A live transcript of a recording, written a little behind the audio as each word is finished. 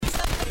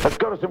Let's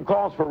go to some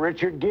calls for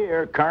Richard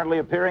Gere, currently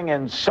appearing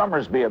in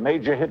Summersby, a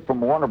major hit from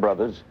Warner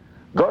Brothers.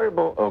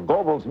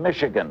 Goebbels,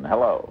 Michigan.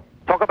 Hello.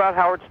 Talk about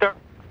Howard Stern.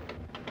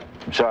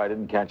 I'm sorry, I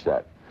didn't catch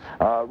that.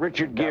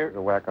 Richard Gere. That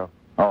was a wacko.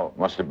 Oh,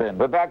 must have been.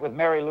 We're back with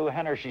Mary Lou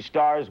Henner. She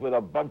stars with a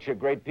bunch of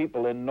great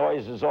people in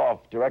Noise Is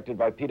Off, directed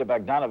by Peter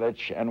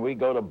Bogdanovich, and we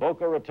go to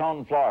Boca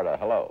Raton, Florida.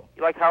 Hello.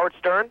 You like Howard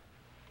Stern?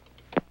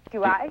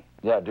 Do I?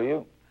 Yeah, do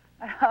you?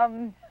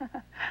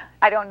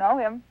 I don't know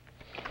him.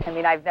 I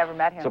mean, I've never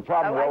met him. It's a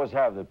problem we always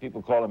have, that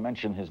people call and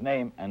mention his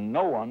name, and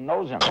no one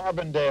knows him.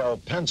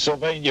 Carbondale,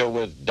 Pennsylvania,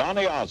 with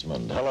Donny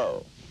Osmond.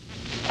 Hello.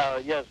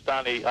 Yes,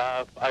 Donny.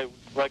 I'd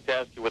like to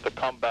ask you, with the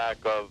comeback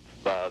of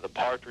the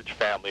Partridge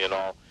Family and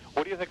all,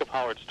 what do you think of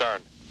Howard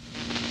Stern?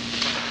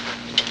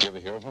 Did you ever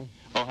hear of him?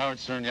 Oh, Howard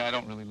Stern, yeah, I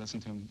don't really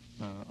listen to him.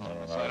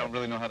 So I don't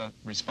really know how to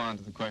respond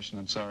to the question.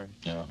 I'm sorry.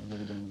 Yeah. I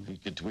really don't know.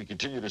 We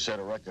continue to set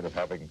a record of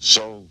having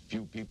so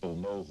few people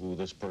know who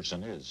this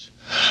person is.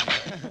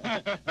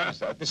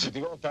 This is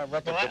the all-time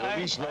record for the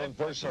least known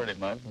person. I've heard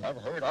him. I've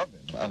heard of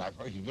him, and I've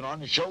heard he's been on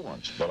the show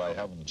once, but I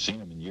haven't seen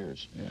him in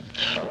years.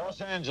 Yeah.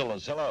 Los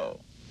Angeles, hello.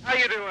 How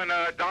you doing,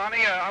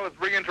 Donnie? I was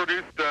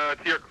reintroduced to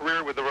your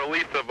career with the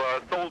release of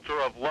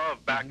Soldier of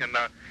Love back in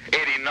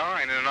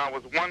 '89, and I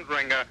was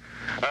wondering,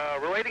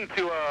 relating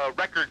to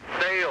record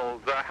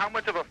sales, how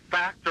much of a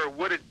factor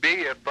would it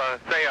be if,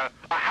 say, a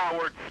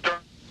Howard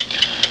Stern...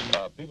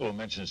 People who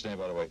mention his name,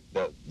 by the way,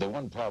 the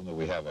one problem that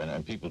we have,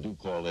 and people do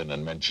call in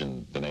and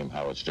mention the name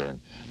Howard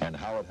Stern, and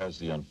Howard has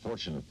the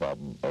unfortunate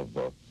problem of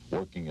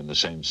working in the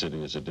same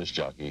city as a disc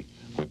jockey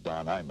with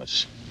Don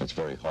Imus. It's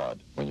very hard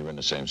when you're in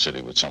the same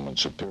city with someone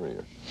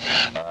superior.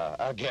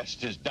 Our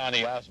guest is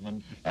Donny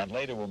Osmond, and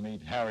later we'll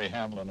meet Harry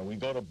Hamlin, and we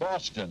go to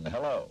Boston.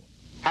 Hello.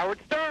 Howard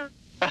Stern.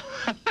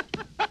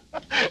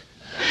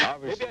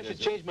 Obviously, Maybe I should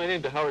change my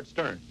name to Howard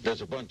Stern.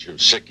 there's a bunch of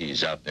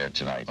sickies out there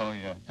tonight. Oh,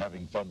 yeah.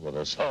 Having fun with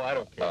us. Oh, I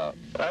don't care.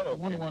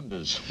 One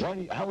wonders,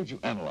 how would you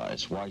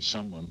analyze why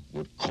someone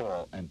would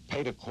call and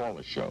pay to call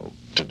a show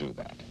to do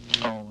that?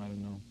 Oh, I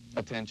don't know.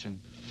 Attention.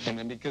 I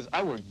mean, because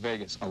I worked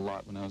Vegas a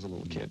lot when I was a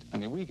little kid. I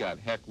mean, we got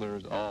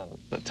hecklers all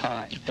the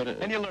time.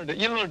 And you learn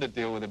to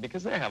deal with it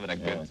because they're having a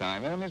good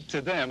time. And I mean,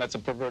 to them, that's a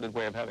perverted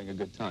way of having a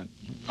good time.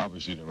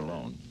 Obviously, they're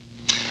alone.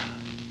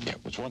 Yeah,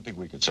 it's one thing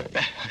we could say.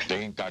 They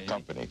ain't got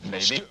company.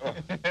 Maybe.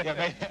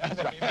 Yeah,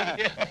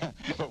 maybe.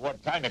 But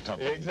what kind of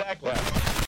company? Exactly.